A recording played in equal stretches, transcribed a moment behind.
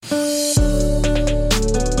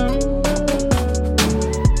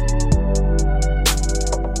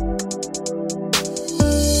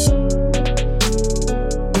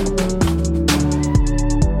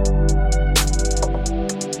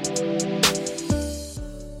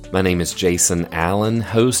My name is Jason Allen,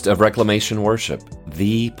 host of Reclamation Worship,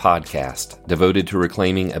 the podcast devoted to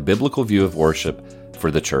reclaiming a biblical view of worship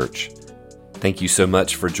for the church. Thank you so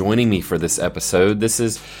much for joining me for this episode. This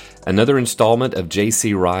is another installment of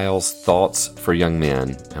J.C. Ryle's Thoughts for Young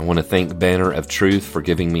Men. I want to thank Banner of Truth for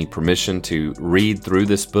giving me permission to read through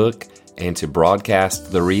this book and to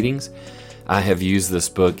broadcast the readings. I have used this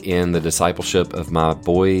book in the discipleship of my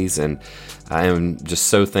boys, and I am just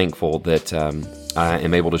so thankful that I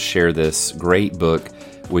am able to share this great book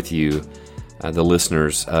with you, the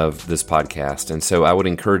listeners of this podcast. And so I would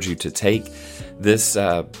encourage you to take this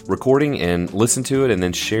recording and listen to it, and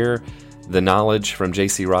then share the knowledge from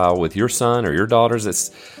J.C. Ryle with your son or your daughters.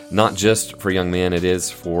 It's not just for young men, it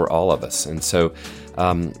is for all of us. And so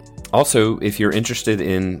also, if you're interested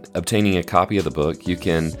in obtaining a copy of the book, you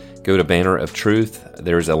can go to Banner of Truth.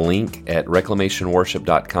 There's a link at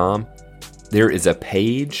reclamationworship.com. There is a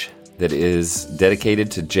page that is dedicated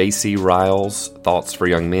to J.C. Ryle's Thoughts for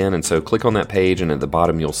Young Men. And so click on that page, and at the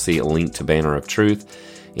bottom you'll see a link to Banner of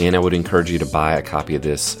Truth. And I would encourage you to buy a copy of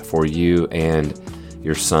this for you and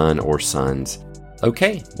your son or sons.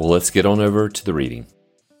 Okay, well, let's get on over to the reading.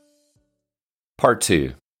 Part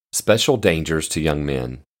 2, Special Dangers to Young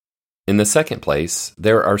Men. In the second place,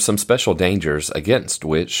 there are some special dangers against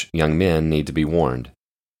which young men need to be warned.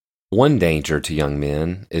 One danger to young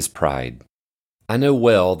men is pride. I know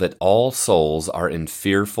well that all souls are in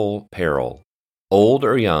fearful peril. Old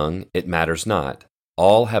or young, it matters not.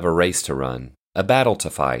 All have a race to run, a battle to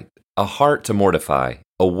fight, a heart to mortify,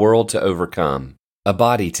 a world to overcome, a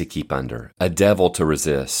body to keep under, a devil to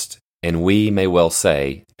resist. And we may well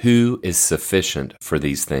say, who is sufficient for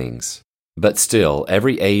these things? But still,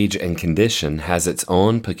 every age and condition has its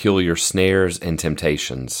own peculiar snares and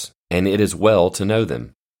temptations, and it is well to know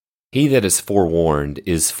them. He that is forewarned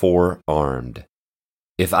is forearmed.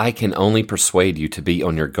 If I can only persuade you to be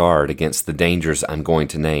on your guard against the dangers I'm going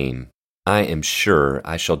to name, I am sure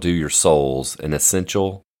I shall do your souls an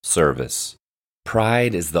essential service.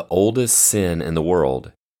 Pride is the oldest sin in the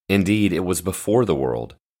world. Indeed, it was before the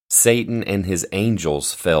world. Satan and his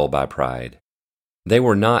angels fell by pride. They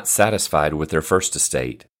were not satisfied with their first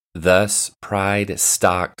estate. Thus, pride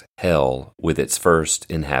stocked hell with its first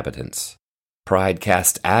inhabitants. Pride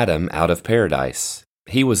cast Adam out of paradise.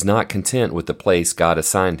 He was not content with the place God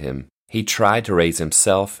assigned him. He tried to raise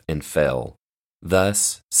himself and fell.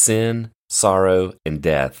 Thus, sin, sorrow, and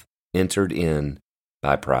death entered in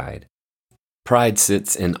by pride. Pride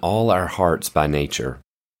sits in all our hearts by nature.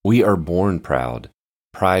 We are born proud.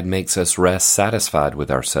 Pride makes us rest satisfied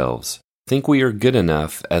with ourselves. Think we are good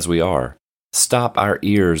enough as we are. Stop our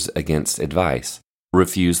ears against advice.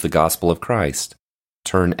 Refuse the gospel of Christ.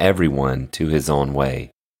 Turn everyone to his own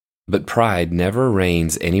way. But pride never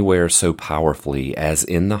reigns anywhere so powerfully as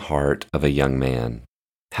in the heart of a young man.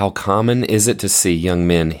 How common is it to see young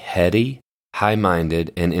men heady,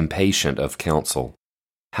 high-minded, and impatient of counsel?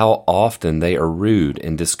 How often they are rude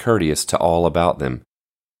and discourteous to all about them,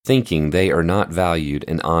 thinking they are not valued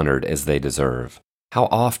and honored as they deserve. How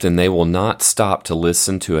often they will not stop to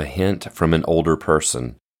listen to a hint from an older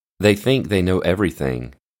person. They think they know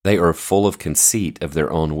everything. They are full of conceit of their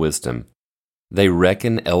own wisdom. They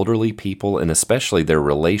reckon elderly people, and especially their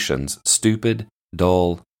relations, stupid,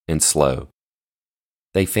 dull, and slow.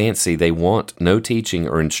 They fancy they want no teaching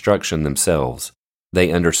or instruction themselves.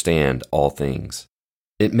 They understand all things.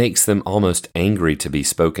 It makes them almost angry to be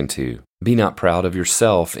spoken to. Be not proud of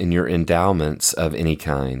yourself in your endowments of any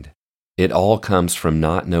kind. It all comes from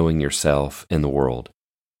not knowing yourself in the world.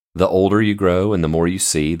 The older you grow and the more you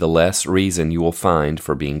see, the less reason you will find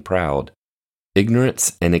for being proud.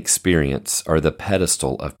 Ignorance and experience are the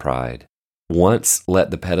pedestal of pride. Once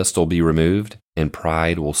let the pedestal be removed, and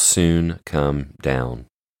pride will soon come down.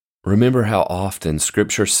 Remember how often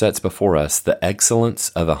Scripture sets before us the excellence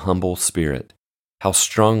of a humble spirit, how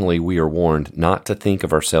strongly we are warned not to think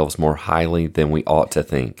of ourselves more highly than we ought to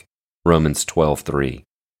think. Romans 12:3.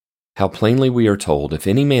 How plainly we are told, if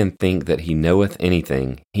any man think that he knoweth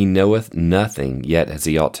anything, he knoweth nothing yet as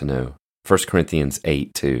he ought to know. 1 Corinthians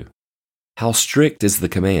 8:2. How strict is the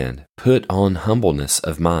command, put on humbleness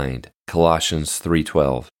of mind, Colossians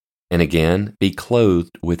 3:12. And again, be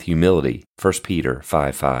clothed with humility, 1 Peter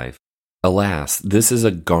 5:5. Alas, this is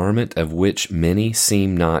a garment of which many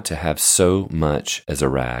seem not to have so much as a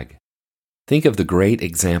rag. Think of the great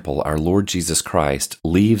example our Lord Jesus Christ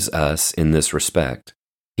leaves us in this respect.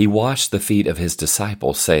 He washed the feet of his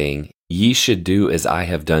disciples, saying, Ye should do as I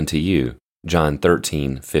have done to you, John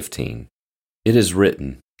 13:15. It is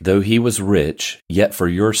written, Though he was rich, yet for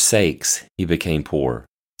your sakes he became poor,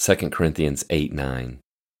 2 Corinthians 8:9.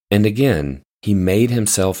 And again, He made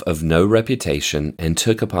himself of no reputation and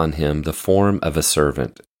took upon him the form of a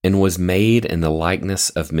servant, and was made in the likeness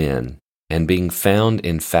of men. And being found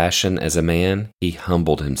in fashion as a man, he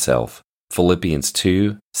humbled himself. Philippians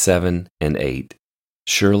 2, 7, and 8.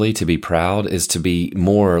 Surely to be proud is to be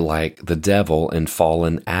more like the devil and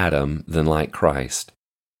fallen Adam than like Christ.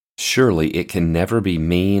 Surely it can never be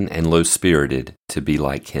mean and low-spirited to be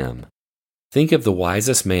like him. Think of the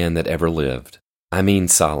wisest man that ever lived. I mean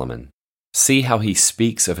Solomon. See how he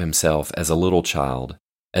speaks of himself as a little child,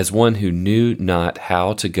 as one who knew not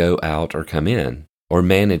how to go out or come in, or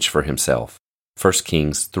manage for himself. 1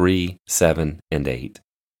 Kings 3, 7, and 8.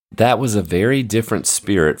 That was a very different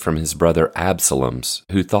spirit from his brother Absalom's,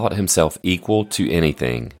 who thought himself equal to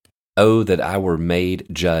anything. Oh, that I were made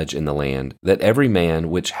judge in the land, that every man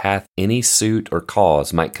which hath any suit or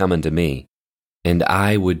cause might come unto me, and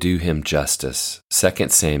I would do him justice.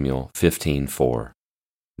 2 Samuel 15:4.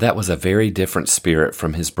 That was a very different spirit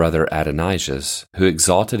from his brother Adonijah's, who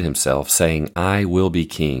exalted himself, saying, I will be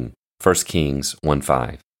king. 1 Kings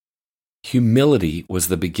 1:5. Humility was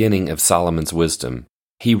the beginning of Solomon's wisdom.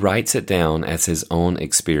 He writes it down as his own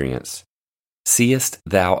experience. Seest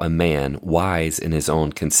thou a man wise in his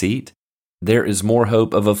own conceit? There is more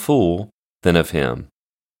hope of a fool than of him.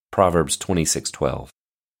 Proverbs 26:12.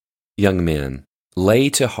 Young men, lay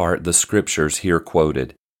to heart the scriptures here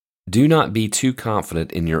quoted. Do not be too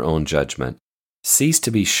confident in your own judgment. Cease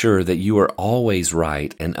to be sure that you are always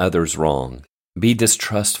right and others wrong. Be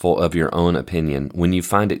distrustful of your own opinion when you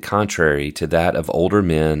find it contrary to that of older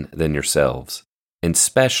men than yourselves, and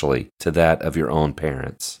especially to that of your own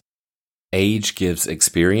parents. Age gives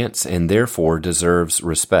experience and therefore deserves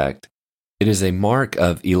respect. It is a mark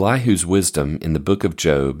of Elihu's wisdom in the book of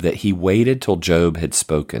Job that he waited till Job had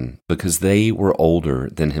spoken, because they were older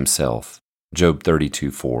than himself. Job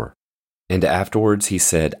 32:4. And afterwards he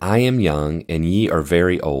said, I am young, and ye are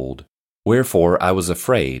very old. Wherefore I was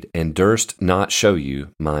afraid, and durst not show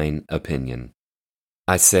you mine opinion.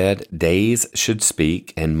 I said, days should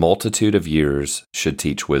speak, and multitude of years should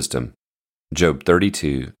teach wisdom. Job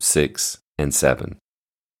 32:6 and 7.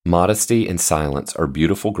 Modesty and silence are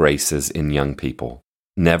beautiful graces in young people.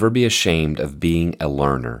 Never be ashamed of being a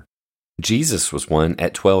learner. Jesus was one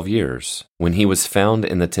at 12 years. When he was found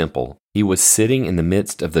in the temple, he was sitting in the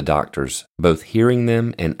midst of the doctors, both hearing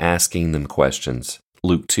them and asking them questions.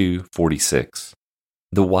 Luke 2:46.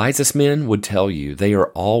 The wisest men would tell you they are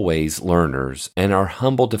always learners and are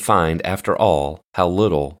humbled to find, after all, how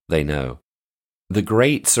little they know. The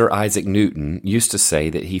great Sir Isaac Newton used to say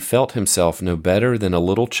that he felt himself no better than a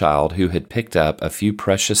little child who had picked up a few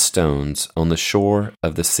precious stones on the shore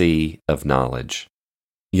of the sea of knowledge.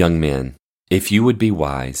 Young men, if you would be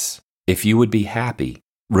wise, if you would be happy,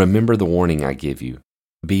 remember the warning I give you.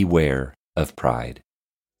 Beware of pride.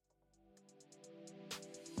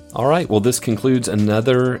 All right, well, this concludes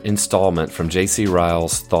another installment from J.C.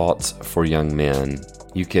 Ryle's Thoughts for Young Men.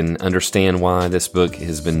 You can understand why this book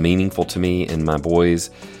has been meaningful to me and my boys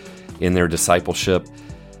in their discipleship.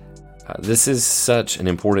 This is such an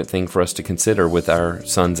important thing for us to consider with our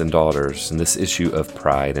sons and daughters, and this issue of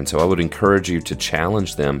pride. And so I would encourage you to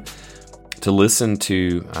challenge them to listen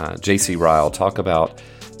to J.C. Ryle talk about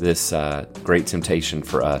this great temptation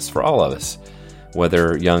for us, for all of us,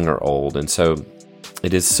 whether young or old. And so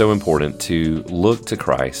it is so important to look to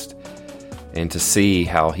Christ and to see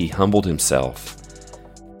how he humbled himself.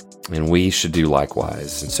 And we should do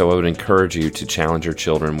likewise. And so I would encourage you to challenge your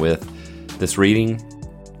children with this reading.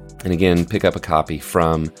 And again, pick up a copy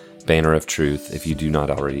from Banner of Truth if you do not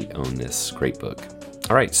already own this great book.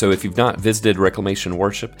 All right, so if you've not visited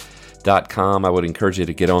reclamationworship.com, I would encourage you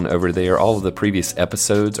to get on over there. All of the previous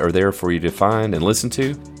episodes are there for you to find and listen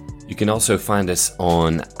to. You can also find us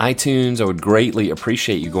on iTunes. I would greatly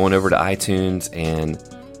appreciate you going over to iTunes and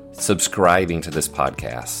subscribing to this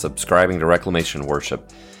podcast, subscribing to Reclamation Worship.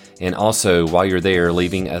 And also, while you're there,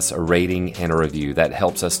 leaving us a rating and a review. That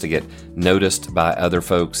helps us to get noticed by other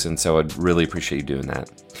folks, and so I'd really appreciate you doing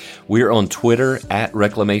that. We're on Twitter at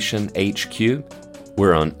ReclamationHQ.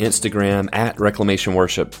 We're on Instagram at Reclamation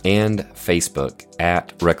Worship and Facebook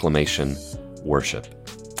at Reclamation Worship.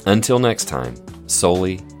 Until next time,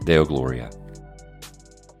 Soli Deo Gloria.